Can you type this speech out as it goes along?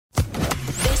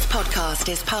podcast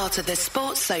is part of the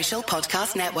Sports Social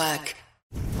Podcast Network.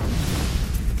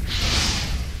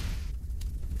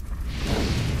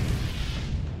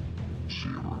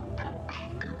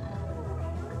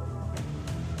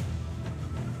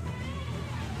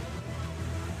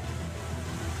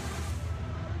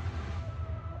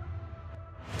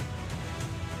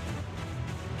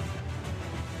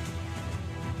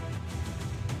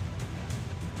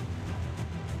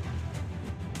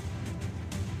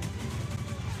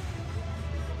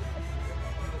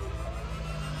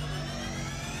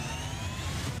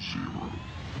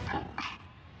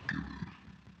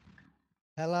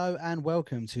 Hello and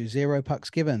welcome to Zero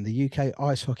Pucks Given, the UK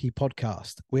Ice Hockey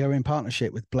Podcast. We are in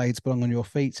partnership with Blades Belong on Your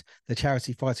Feet, the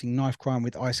charity fighting knife crime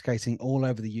with ice skating all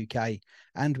over the UK.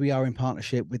 And we are in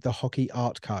partnership with the Hockey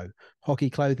Art Co. Hockey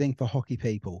clothing for hockey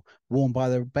people, worn by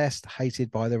the best,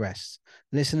 hated by the rest.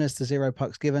 Listeners to Zero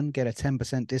Pucks Given get a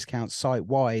 10% discount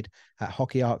site-wide at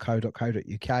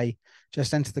hockeyartco.co.uk.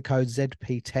 Just enter the code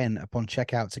ZP10 upon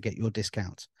checkout to get your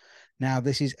discount. Now,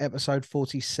 this is episode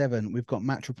 47. We've got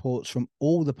match reports from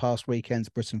all the past weekend's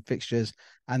Britton fixtures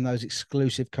and those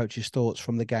exclusive coaches' thoughts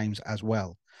from the games as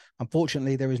well.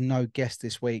 Unfortunately, there is no guest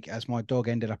this week as my dog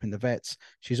ended up in the vets.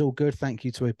 She's all good, thank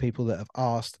you to people that have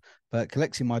asked, but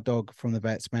collecting my dog from the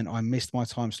vets meant I missed my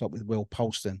time slot with Will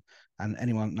Polston, and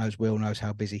anyone that knows Will knows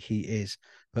how busy he is.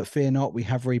 But fear not, we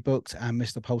have rebooked and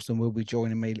Mr. Polston will be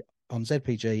joining me on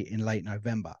ZPG in late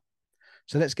November.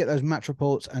 So let's get those match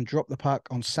reports and drop the puck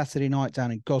on Saturday night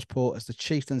down in Gosport as the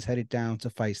Chieftains headed down to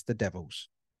face the Devils.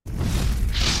 A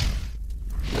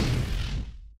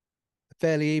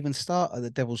fairly even start at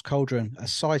the Devils' Cauldron, a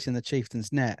sight in the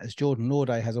Chieftains' net as Jordan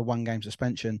Lauday has a one-game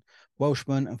suspension.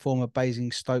 Welshman and former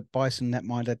Basingstoke Bison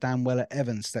netminder Dan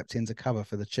Weller-Evans stepped in to cover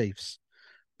for the Chiefs.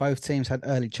 Both teams had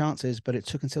early chances, but it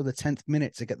took until the 10th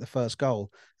minute to get the first goal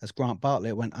as Grant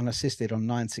Bartlett went unassisted on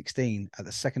 9:16 at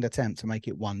the second attempt to make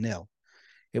it 1-0.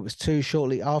 It was two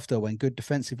shortly after when good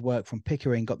defensive work from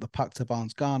Pickering got the puck to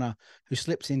Barnes Garner, who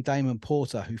slipped in Damon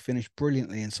Porter, who finished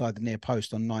brilliantly inside the near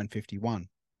post on 9:51.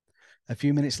 A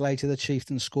few minutes later, the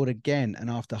Chieftains scored again, and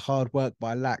after hard work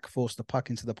by Lack forced the puck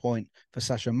into the point for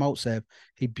Sasha Maltsev,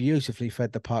 he beautifully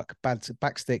fed the puck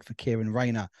backstick for Kieran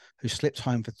Rayner, who slipped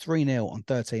home for 3-0 on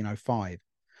 13:05.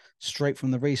 Straight from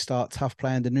the restart, tough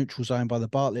play in the neutral zone by the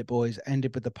Bartlett boys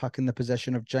ended with the puck in the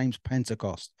possession of James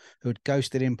Pentecost, who had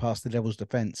ghosted in past the Devils'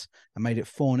 defence and made it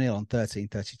 4-0 on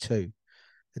 13:32.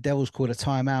 The Devils called a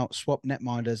timeout, swapped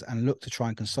netminders and looked to try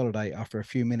and consolidate after a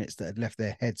few minutes that had left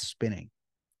their heads spinning.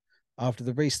 After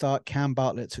the restart, Cam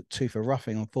Bartlett took two for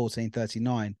roughing on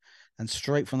 14:39 and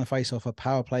straight from the face-off a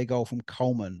power play goal from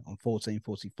Coleman on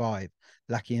 14:45,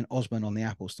 Lackey and Osman on the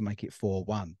apples to make it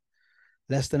 4-1.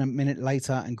 Less than a minute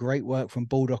later, and great work from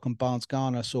Baldock and Barnes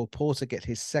Garner saw Porter get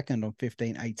his second on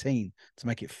 15:18 to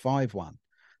make it 5-1.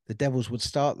 The Devils would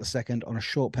start the second on a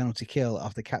short penalty kill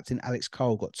after captain Alex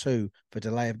Cole got two for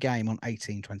delay of game on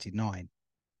 18:29.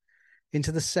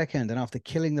 Into the second, and after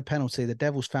killing the penalty, the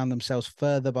Devils found themselves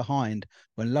further behind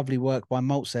when lovely work by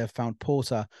Maltsev found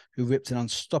Porter, who ripped an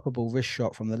unstoppable wrist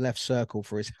shot from the left circle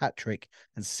for his hat-trick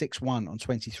and 6-1 on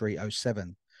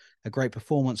 23:07. A great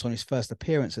performance on his first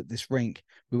appearance at this rink.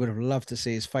 We would have loved to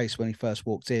see his face when he first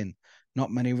walked in.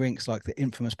 Not many rinks like the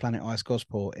infamous Planet Ice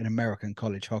Gosport in American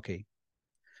college hockey.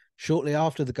 Shortly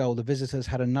after the goal, the visitors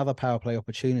had another power play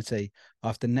opportunity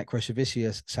after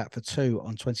Nekrosevicius sat for two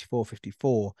on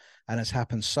 24:54, and as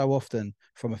happens so often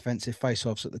from offensive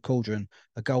face-offs at the Cauldron,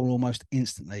 a goal almost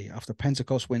instantly after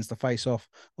Pentecost wins the face-off,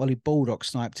 Ollie Baldock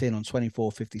sniped in on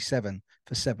 24:57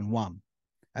 for 7-1.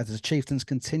 As the Chieftains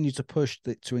continued to push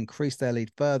to increase their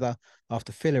lead further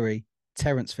after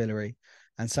Terence Fillery,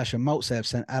 and Sasha Maltsev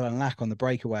sent Alan Lack on the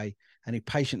breakaway, and he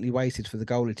patiently waited for the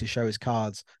goalie to show his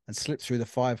cards and slipped through the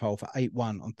 5-hole for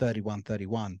 8-1 on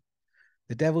 31:31.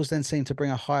 The Devils then seemed to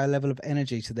bring a higher level of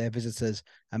energy to their visitors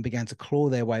and began to claw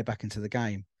their way back into the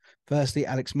game. Firstly,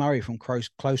 Alex Murray from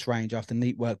close range after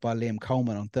neat work by Liam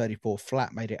Coleman on 34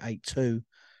 flat made it 8-2.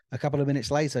 A couple of minutes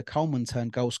later, Coleman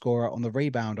turned goal scorer on the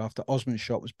rebound after Osman's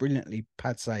shot was brilliantly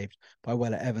pad saved by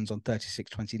Weller-Evans on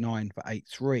 36:29 for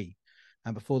 8-3.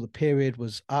 And before the period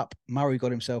was up, Murray got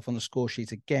himself on the score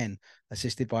sheet again,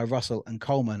 assisted by Russell and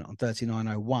Coleman on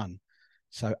 39:01.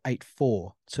 So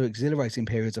 8-4, two exhilarating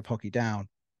periods of hockey down,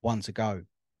 one to go.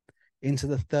 Into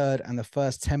the third, and the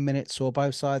first 10 minutes saw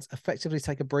both sides effectively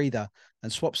take a breather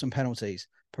and swap some penalties.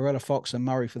 Perella Fox and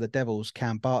Murray for the Devils,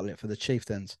 Cam Bartlett for the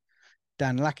Chieftains.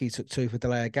 Dan Lackey took two for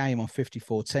delay of game on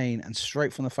 50:14, and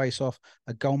straight from the face-off,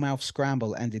 a goalmouth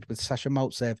scramble ended with Sasha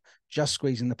Maltsev just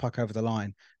squeezing the puck over the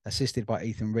line, assisted by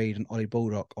Ethan Reed and Ollie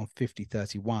Baldock on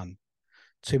 50:31.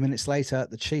 2 minutes later,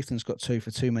 the Chieftains got 2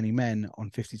 for too many men on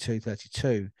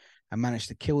 52-32 and managed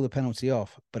to kill the penalty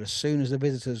off. But as soon as the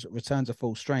visitors returned to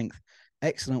full strength,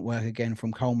 excellent work again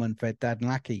from Coleman fed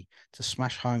Dadnlaki to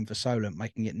smash home for Solent,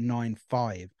 making it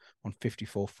 9-5 on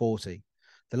 54-40.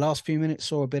 The last few minutes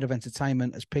saw a bit of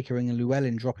entertainment as Pickering and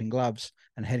Llewellyn dropping gloves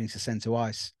and heading to centre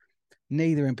ice.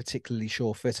 Neither in particularly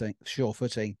sure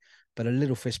footing, but a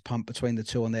little fist pump between the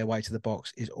two on their way to the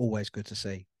box is always good to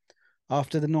see.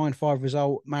 After the 9-5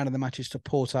 result, man of the matches to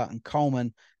Porter and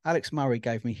Coleman, Alex Murray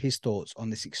gave me his thoughts on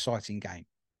this exciting game.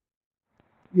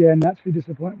 Yeah, naturally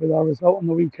disappointed with our result on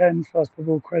the weekend. First of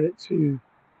all, credit to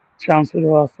Chelmsford,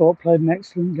 who I thought played an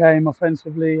excellent game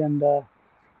offensively and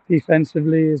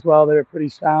defensively as well. They were pretty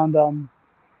sound.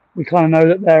 We kind of know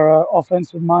that they're an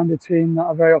offensive-minded team that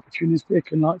are very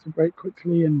opportunistic and like to break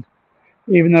quickly. And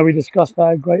even though we discussed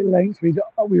that at great length, we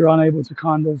were unable to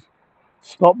kind of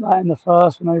stop that in the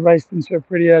first, and they raced into a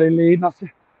pretty early lead. And I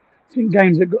think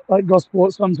games like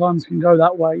Gosport sometimes can go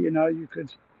that way. You know, you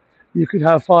could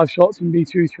have 5 shots and be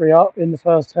 2-3 up in the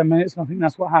first 10 minutes. And I think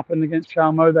that's what happened against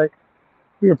Chalmo.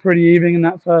 We were pretty even in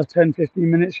that first 10, 15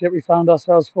 minutes, yet we found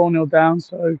ourselves 4-0 down.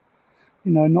 So,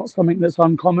 you know, not something that's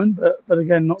uncommon, but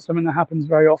again, not something that happens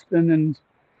very often. And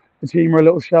the team were a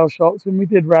little shell shocked, and we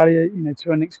did rally, you know,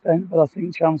 to an extent. But I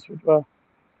think Chelmsford were,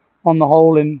 on the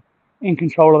whole, in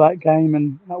control of that game,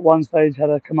 and at one stage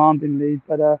had a commanding lead.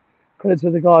 But credit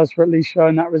to the guys for at least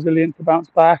showing that resilience to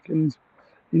bounce back and,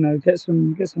 you know, get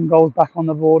some goals back on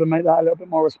the board and make that a little bit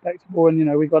more respectable. And you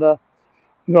know, we got a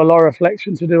lot of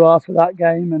reflection to do after that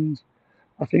game, and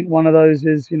I think one of those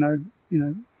is, you know,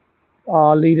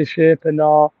 our leadership and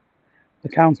our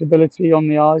accountability on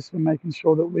the ice and making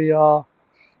sure that we are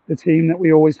the team that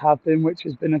we always have been, which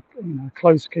has been a, you know,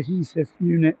 close, cohesive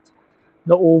unit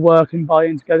that all work and buy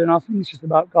in together. And I think it's just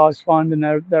about guys finding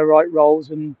their right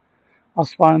roles and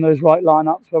us finding those right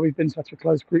lineups where we've been such a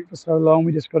close group for so long.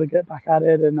 We just got to get back at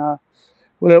it, and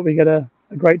we get a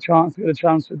great chance to get a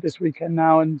chance for this weekend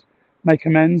now and make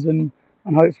amends and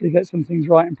hopefully get some things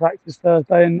right in practice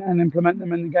Thursday and implement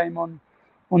them in the game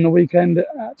on the weekend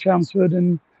at Chelmsford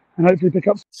and hopefully pick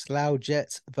up. Slough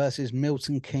Jets versus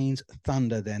Milton Keynes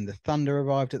Thunder then. The Thunder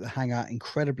arrived at the hangar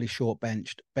incredibly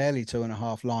short-benched, barely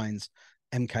 2.5 lines,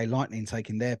 MK Lightning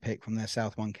taking their pick from their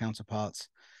South One counterparts.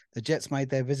 The Jets made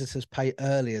their visitors pay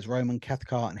early as Roman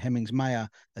Cathcart and Hemmings Mayer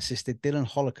assisted Dylan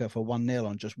Holliker for 1-0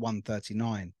 on just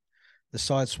 1:39. The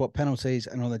side swapped penalties,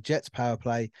 and on the Jets power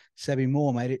play, Sebi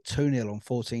Moore made it 2-0 on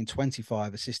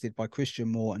 14:25, assisted by Christian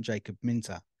Moore and Jacob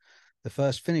Minter. The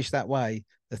first finished that way,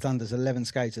 the Thunder's 11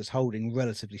 skaters holding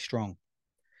relatively strong.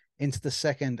 Into the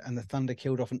second, and the Thunder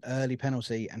killed off an early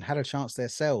penalty and had a chance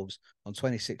themselves on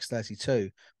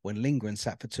 26:32 when Lindgren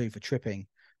sat for 2 for tripping.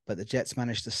 But the Jets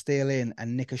managed to steal in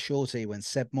and nick a shorty when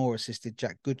Seb Moore assisted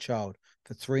Jack Goodchild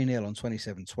for 3-0 on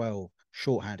 27:12,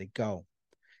 short-handed goal.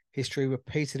 History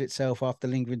repeated itself after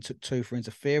Lindgren took 2 for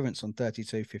interference on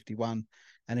 32:51,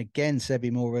 and again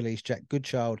Sebi Moore released Jack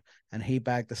Goodchild, and he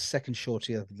bagged the second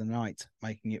shorty of the night,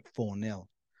 making it 4-0.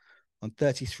 On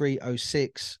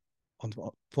 33:06, on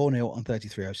 4-0 on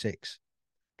 33:06.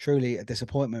 Truly a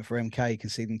disappointment for MK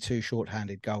conceding 2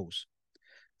 short-handed goals.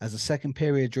 As the second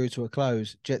period drew to a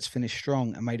close, Jets finished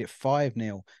strong and made it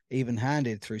 5-0,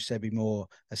 even-handed through Sebi Moore,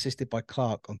 assisted by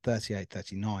Clark on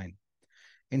 38:39.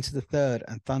 Into the third,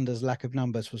 and Thunder's lack of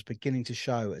numbers was beginning to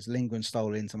show as Lindgren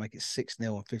stole in to make it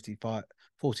 6-0 on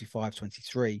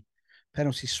 45:23.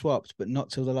 Penalties swapped, but not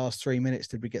till the last 3 minutes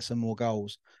did we get some more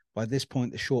goals. By this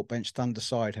point, the short bench Thunder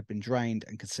side had been drained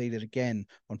and conceded again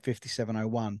on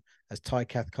 57:01 as Ty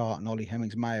Cathcart and Ollie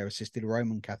Hemmings-Mayer assisted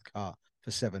Roman Cathcart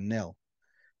for 7-0.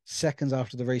 Seconds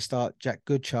after the restart, Jack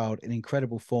Goodchild, in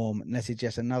incredible form, netted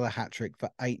yet another hat-trick for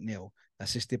 8-0,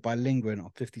 assisted by Lindgren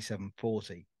on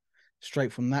 57:40.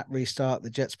 Straight from that restart, the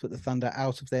Jets put the Thunder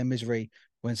out of their misery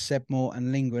when Seb Moore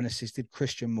and Lindgren assisted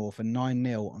Christian Moore for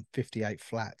 9-0 on 58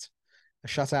 flat. A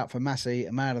shutout for Massey,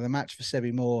 a man of the match for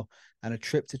Sebi Moore, and a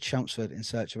trip to Chelmsford in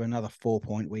search of another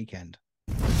 4-point weekend.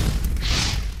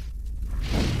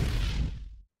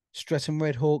 Streatham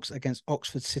Redhawks against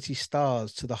Oxford City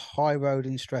Stars to the high road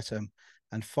in Streatham,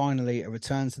 and finally a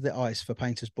return to the ice for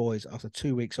Painters boys after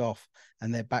 2 weeks off,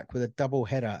 and they're back with a double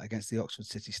header against the Oxford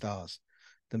City Stars.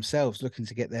 Themselves looking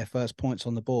to get their first points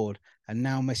on the board and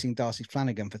now missing Darcy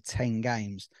Flanagan for 10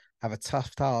 games, have a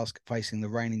tough task facing the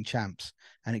reigning champs,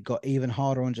 and it got even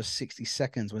harder on just 60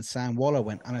 seconds when Sam Waller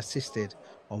went unassisted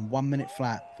on 1 minute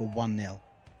flat for 1-0.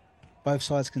 Both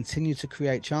sides continued to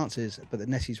create chances, but the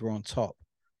Netties were on top.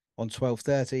 On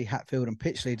 12:30, Hatfield and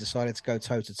Pitchley decided to go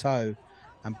toe-to-toe,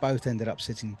 and both ended up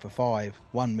sitting for 5,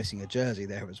 one missing a jersey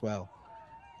there as well.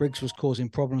 Briggs was causing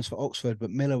problems for Oxford, but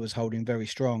Miller was holding very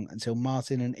strong until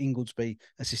Martin and Ingoldsby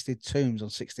assisted Toombs on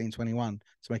 16:21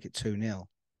 to make it 2-0.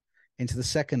 Into the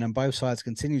second, and both sides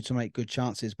continued to make good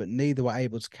chances, but neither were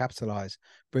able to capitalise.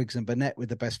 Briggs and Burnett with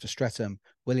the best for Streatham,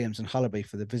 Williams and Hullaby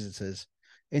for the visitors.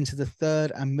 Into the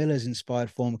third, and Miller's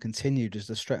inspired form continued as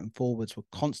the Streatham forwards were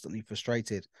constantly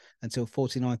frustrated until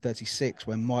 49:36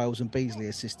 when Miles and Beasley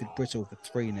assisted Brittle for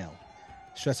 3-0.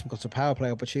 Streatham got a power play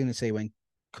opportunity when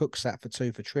Cook sat for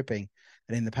 2 for tripping,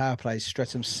 and in the power plays,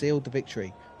 Streatham sealed the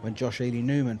victory when Josh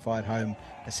Ely-Newman fired home,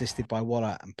 assisted by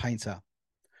Waller and Painter.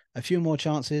 A few more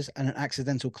chances and an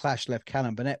accidental clash left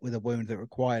Callum Burnett with a wound that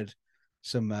required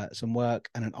some work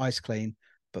and an ice clean,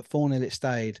 but 4-0 it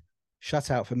stayed.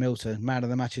 Shutout for Milton, man of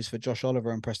the matches for Josh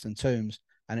Oliver and Preston Toombs,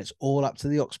 and it's all up to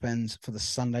the Oxpens for the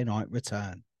Sunday night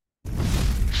return.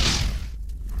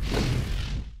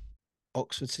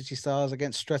 Oxford City Stars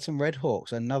against Streatham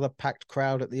Redhawks, another packed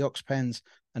crowd at the Oxpens,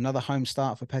 another home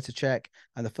start for Petr Cech,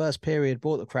 and the first period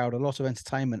brought the crowd a lot of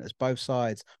entertainment as both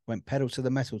sides went pedal to the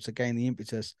metal to gain the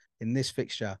impetus in this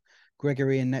fixture.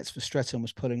 Gregory in nets for Streatham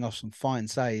was pulling off some fine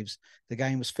saves. The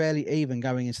game was fairly even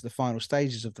going into the final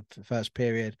stages of the first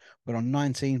period, when on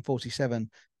 19:47,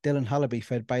 Dylan Hullaby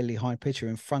fed Bailey high pitcher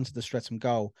in front of the Streatham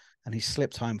goal, and he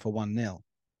slipped home for 1-0.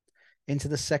 Into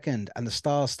the second, and the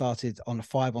Stars started on a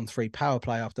 5-on-3 power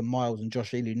play after Miles and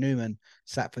Josh Ely-Newman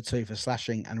sat for 2 for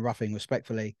slashing and roughing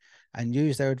respectfully, and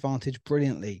used their advantage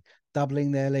brilliantly,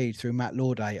 doubling their lead through Matt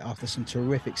Lauday after some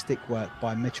terrific stick work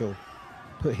by Mitchell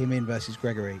put him in versus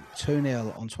Gregory,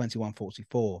 2-0 on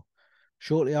 21:44.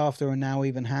 Shortly after, and now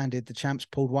even-handed, the champs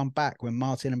pulled one back when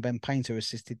Martin and Ben Painter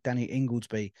assisted Danny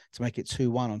Ingoldsby to make it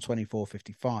 2-1 on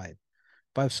 24:55.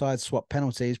 Both sides swapped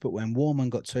penalties, but when Warman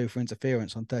got 2 for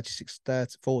interference on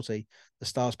 36:40, the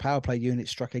Stars' power play unit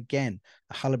struck again.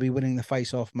 Hullaby winning the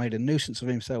face-off made a nuisance of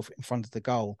himself in front of the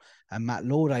goal, and Matt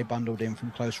Lauday bundled in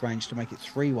from close range to make it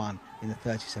 3-1 in the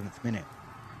 37th minute.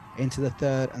 Into the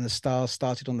third, and the Stars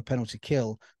started on the penalty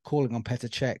kill, calling on Petr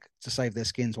Cech to save their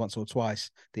skins once or twice,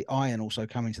 the iron also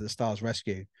coming to the Stars'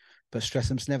 rescue. But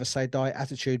Streatham's never say die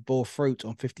attitude bore fruit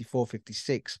on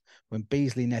 54:56 when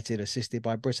Beasley netted, assisted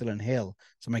by Brittle and Hill,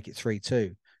 to make it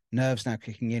 3-2. Nerves now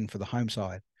kicking in for the home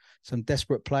side. Some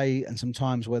desperate play and some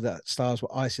times where the Stars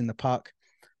were icing the puck.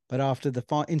 But after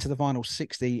into the final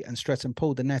 60, and Streatham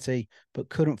pulled the netty but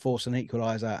couldn't force an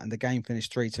equaliser, and the game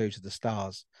finished 3-2 to the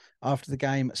Stars. After the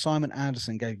game, Simon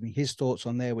Anderson gave me his thoughts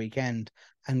on their weekend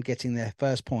and getting their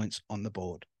first points on the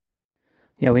board.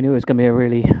 Yeah, we knew it was going to be a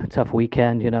really tough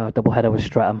weekend, a doubleheader with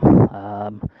Streatham.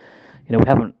 We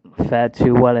haven't fared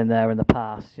too well in there in the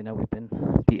past. We've been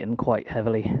beaten quite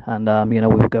heavily, and, we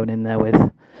were going in there with,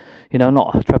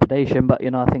 not trepidation, but,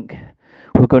 I think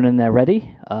we were going in there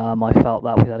ready. I felt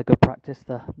that we had a good practice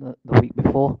the week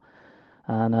before,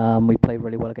 and we played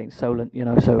really well against Solent,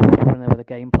 so we were in there with a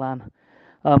game plan.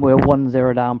 We were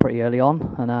 1-0 down pretty early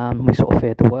on, and we sort of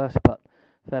feared the worst, but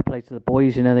fair play to the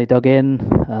boys, they dug in,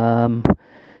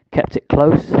 kept it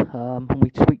close. We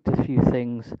tweaked a few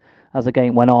things as the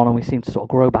game went on, and we seemed to sort of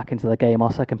grow back into the game.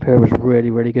 Our second period was really,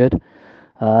 really good.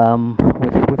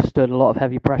 We've withstood a lot of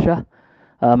heavy pressure,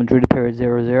 and drew the period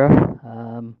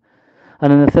 0-0.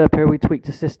 And in the third period, we tweaked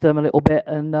the system a little bit,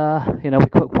 and we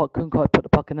couldn't quite put the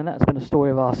puck in the net. It's been a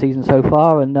story of our season so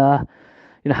far, and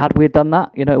had we done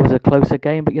that, it was a closer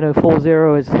game. But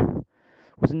 4-0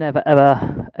 was never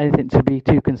ever anything to be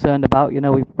too concerned about.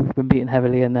 We've been beaten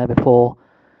heavily in there before,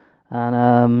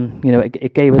 and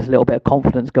it gave us a little bit of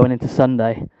confidence going into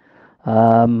Sunday.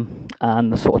 And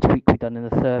the sort of tweak we done in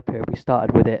the third period, we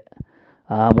started with it,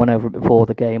 went over it before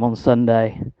the game on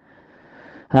Sunday,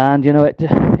 and it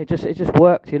just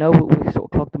worked. We sort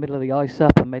of clogged the middle of the ice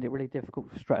up and made it really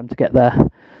difficult for Streatham to get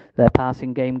their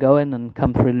passing game going and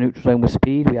come through the neutral zone with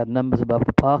speed. We had numbers above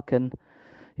the puck, and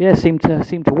yeah, seemed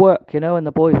to work, and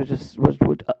the boys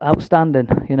were outstanding.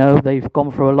 They've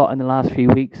gone through a lot in the last few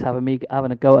weeks, having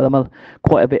a go at them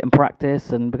quite a bit in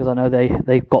practice, and because I know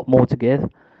they've got more to give.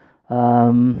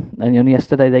 And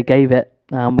yesterday they gave it,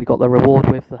 and we got the reward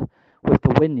with the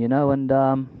win, and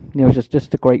it was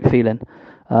just a great feeling.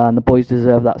 And the boys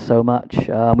deserve that so much.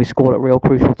 We scored at real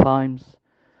crucial times.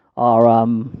 Our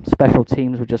special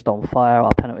teams were just on fire.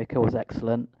 Our penalty kill was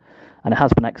excellent, and it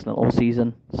has been excellent all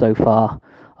season so far.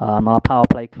 Our power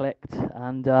play clicked,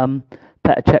 and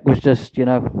Petr Cech was just,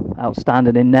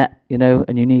 outstanding in net,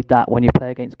 and you need that when you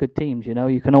play against good teams.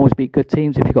 You can always beat good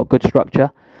teams if you've got good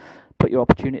structure, put your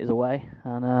opportunities away,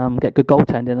 and get good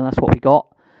goaltending, and that's what we got.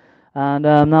 And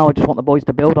now I just want the boys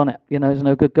to build on it. There's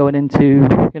no good going into,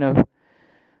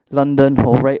 London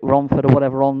or Romford or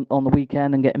whatever on the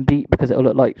weekend and getting beat, because it'll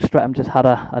look like Streatham just had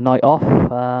a night off.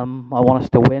 I want us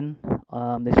to win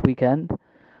this weekend,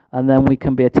 and then we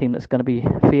can be a team that's going to be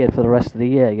feared for the rest of the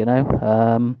year, you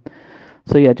know.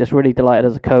 So yeah, just really delighted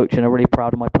as a coach, and I'm really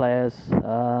proud of my players,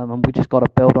 and we just got to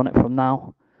build on it from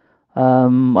now.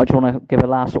 I just want to give a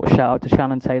last sort of shout out to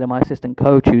Shannon Taylor, my assistant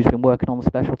coach, who's been working on the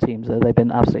special teams. They've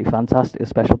been absolutely fantastic, the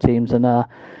special teams, and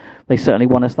they certainly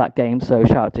won us that game. So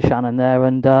shout out to Shannon there,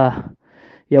 and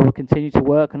yeah, we'll continue to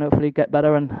work and hopefully get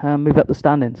better and move up the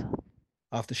standings.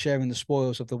 After sharing the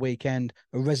spoils of the weekend,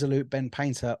 a resolute Ben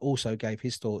Painter also gave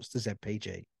his thoughts to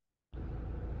ZPG.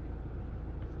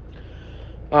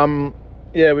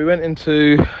 Yeah, we went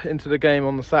into the game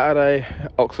on the Saturday,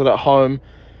 Oxford at home,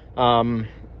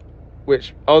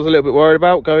 which I was a little bit worried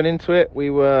about going into it.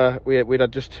 We'd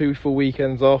had just 2 full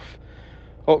weekends off.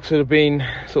 Oxford have been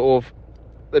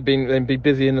they've been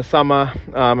busy in the summer.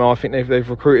 I think they've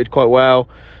recruited quite well,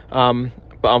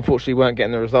 but unfortunately weren't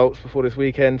getting the results before this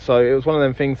weekend. So it was one of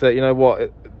them things that, you know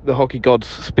what, the hockey gods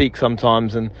speak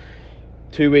sometimes, and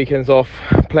 2 weekends off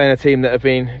playing a team that have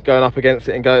been going up against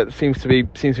it and seems to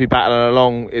be battling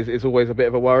along is always a bit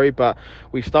of a worry. But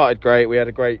we started great. We had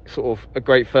a great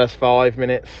first 5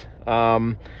 minutes,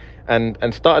 and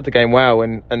started the game well.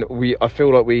 And I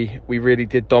feel like we really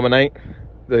did dominate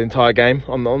the entire game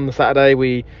on the Saturday.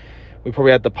 We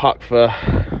probably had the puck for,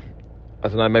 I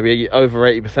don't know, maybe over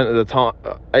 80% of the time,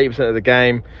 80% of the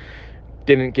game.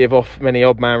 Didn't give off many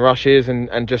odd man rushes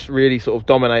and just really sort of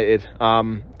dominated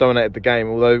the game.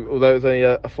 Although it was only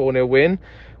a 4-0 win,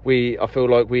 I feel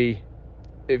like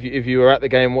if you were at the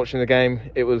game watching the game,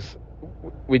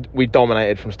 we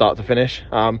dominated from start to finish.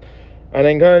 And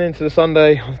then going into the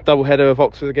Sunday double header of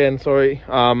Oxford again,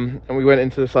 and we went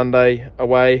into the Sunday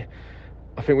away.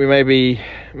 I think we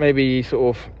maybe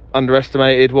sort of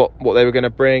underestimated what they were going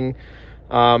to bring.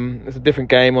 It's a different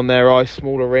game on their ice,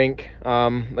 smaller rink.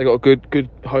 They got a good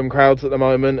home crowds at the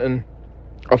moment, and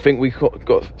I think we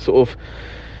got sort of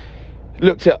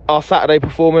looked at our Saturday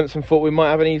performance and thought we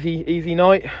might have an easy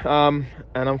night. And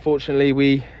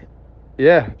unfortunately,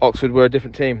 Oxford were a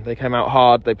different team. They came out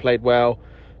hard, they played well,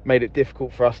 made it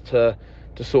difficult for us to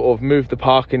sort of move the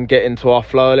puck and get into our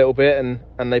flow a little bit, and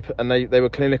they were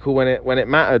clinical when it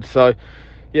mattered. So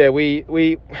yeah, we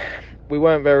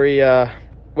weren't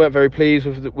very pleased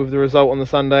with the result on the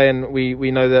Sunday, and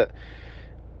we know that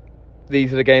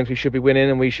these are the games we should be winning,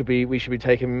 and we should be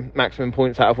taking maximum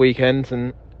points out of weekends,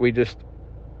 and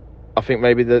I think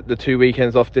maybe the 2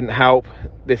 weekends off didn't help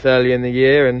this early in the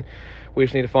year, and we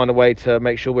just need to find a way to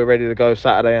make sure we're ready to go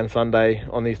Saturday and Sunday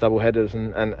on these double headers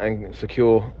and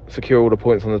secure all the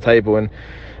points on the table, and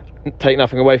take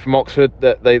nothing away from Oxford.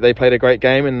 That they played a great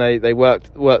game, and they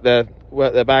worked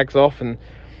their bags off and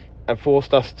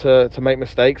forced us to make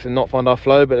mistakes and not find our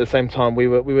flow. But at the same time, we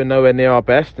were nowhere near our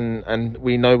best, and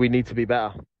we know we need to be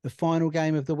better. The final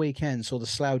game of the weekend saw the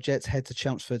Slough Jets head to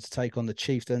Chelmsford to take on the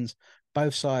Chieftains,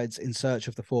 both sides in search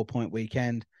of the 4-point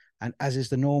weekend. And as is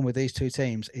the norm with these two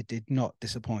teams, it did not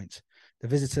disappoint. The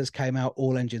visitors came out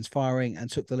all engines firing and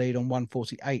took the lead on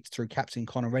 148 through captain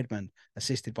Connor Redmond,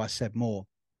 assisted by Seb Moore.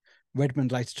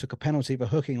 Redmond later took a penalty for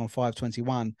hooking on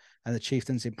 5:21, and the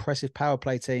Chieftains' impressive power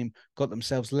play team got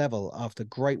themselves level after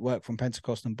great work from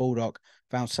Pentecost and Baldock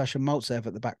found Sasha Maltsev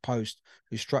at the back post,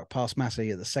 who struck past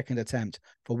Massey at the second attempt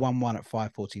for 1-1 at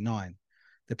 5:49.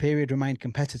 The period remained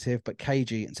competitive but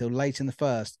cagey until late in the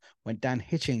first, when Dan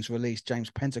Hitchings released James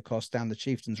Pentecost down the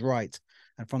Chieftains' right,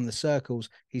 and from the circles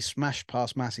he smashed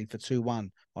past Massey for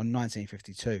 2-1 on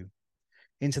 1952.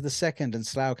 Into the second, and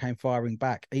Slough came firing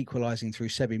back, equalising through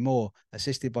Sebi Moore,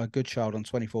 assisted by Goodchild on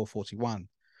 24:41.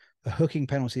 A hooking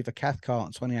penalty for Cathcart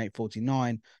on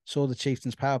 28:49 saw the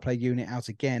Chieftains' power play unit out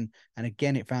again, and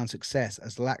again it found success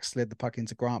as Lax slid the puck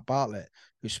into Grant Bartlett,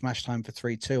 who smashed home for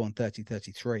 3-2 on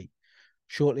 30:33.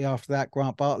 Shortly after that,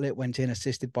 Grant Bartlett went in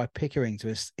assisted by Pickering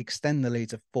to extend the lead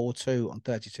to 4-2 on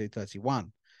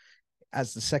 32:31.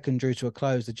 As the second drew to a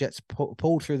close, the Jets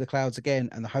pulled through the clouds again,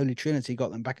 and the Holy Trinity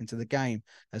got them back into the game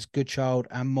as Goodchild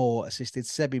and Moore assisted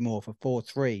Sebi Moore for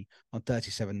 4-3 on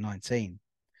 37:19.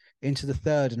 Into the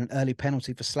third, and an early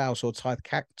penalty for Slough saw Ty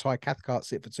Cathcart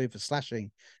sit for 2 for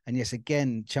slashing, and yes,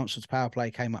 again, Chelmsford's power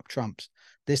play came up trumps.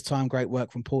 This time, great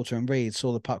work from Porter and Reed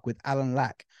saw the puck with Alan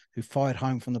Lack, who fired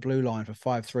home from the blue line for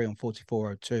 5-3 on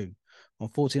 44:02. On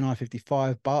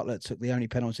 49:55, Bartlett took the only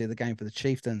penalty of the game for the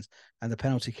Chieftains, and the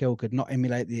penalty kill could not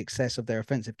emulate the excess of their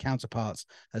offensive counterparts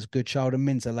as Goodchild and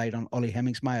Minter laid on Ollie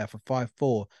Hemmings-Mayer for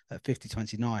 5-4 at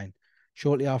 50:29.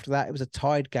 Shortly after that, it was a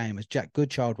tied game as Jack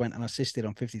Goodchild went unassisted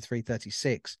on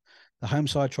 53:36. The home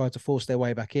side tried to force their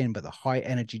way back in, but the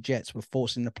high-energy Jets were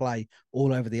forcing the play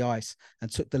all over the ice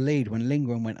and took the lead when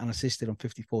Lindgren went unassisted on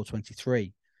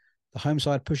 54-23. The home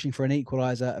side pushing for an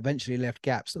equaliser eventually left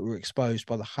gaps that were exposed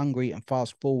by the hungry and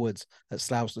fast forwards at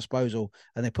Slough's disposal,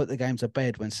 and they put the game to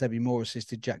bed when Sebi Moore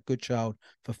assisted Jack Goodchild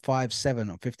for 5-7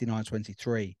 on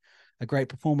 59-23. A great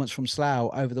performance from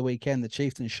Slough over the weekend, the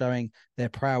Chieftains showing their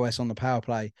prowess on the power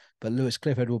play, but Lewis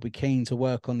Clifford will be keen to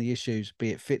work on the issues,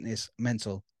 be it fitness,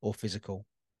 mental or physical.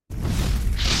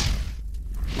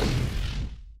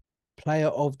 Player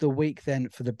of the week then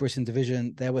for the Britton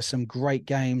division. There were some great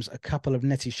games, a couple of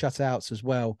netty shutouts as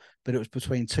well, but it was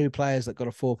between two players that got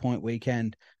a 4-point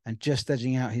weekend, and just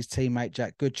edging out his teammate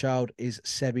Jack Goodchild is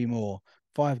Sebi Moore.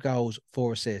 5 goals,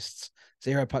 4 assists.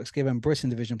 0 pucks given, Britton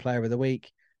division player of the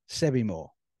week, Sebi Moore.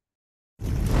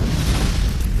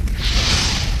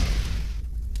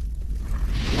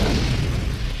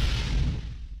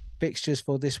 Fixtures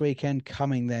for this weekend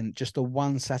coming then. Just the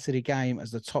one Saturday game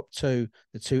as the top two,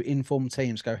 the two informed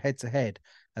teams, go head-to-head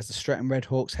as the Streatham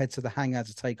Redhawks head to the hangar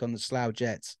to take on the Slough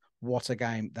Jets. What a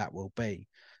game that will be.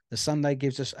 The Sunday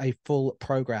gives us a full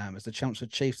programme as the Chelmsford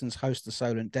Chieftains host the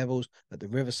Solent Devils at the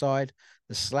Riverside.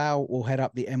 The Slough will head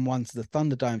up the M1 to the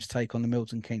Thunderdome to take on the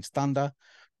Milton Keynes Thunder.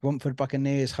 Romford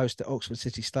Buccaneers host the Oxford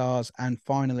City Stars, and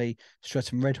finally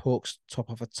Streatham Redhawks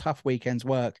top off a tough weekend's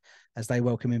work as they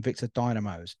welcome Invicta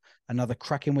Dynamos. Another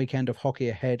cracking weekend of hockey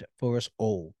ahead for us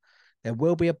all. There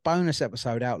will be a bonus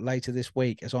episode out later this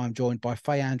week as I'm joined by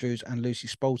Faye Andrews and Lucy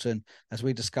Spalton as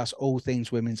we discuss all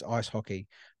things women's ice hockey.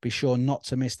 Be sure not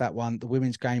to miss that one. The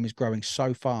women's game is growing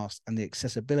so fast and the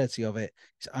accessibility of it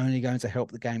is only going to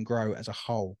help the game grow as a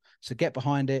whole. So get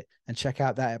behind it and check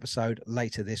out that episode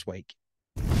later this week.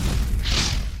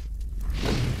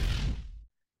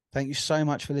 Thank you so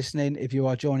much for listening. If you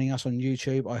are joining us on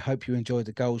YouTube, I hope you enjoyed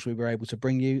the goals we were able to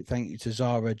bring you. Thank you to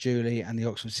Zara, Julie and the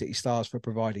Oxford City Stars for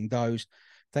providing those.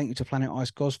 Thank you to Planet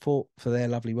Ice Gosport for their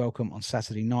lovely welcome on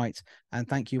Saturday night. And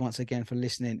thank you once again for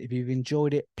listening. If you've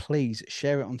enjoyed it, please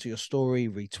share it onto your story,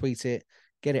 retweet it,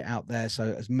 get it out there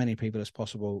so as many people as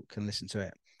possible can listen to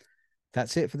it.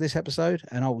 That's it for this episode,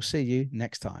 and I will see you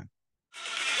next time.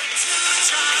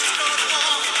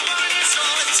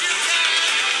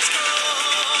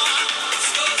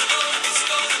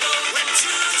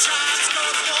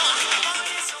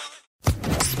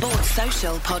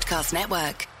 Social Podcast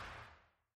Network.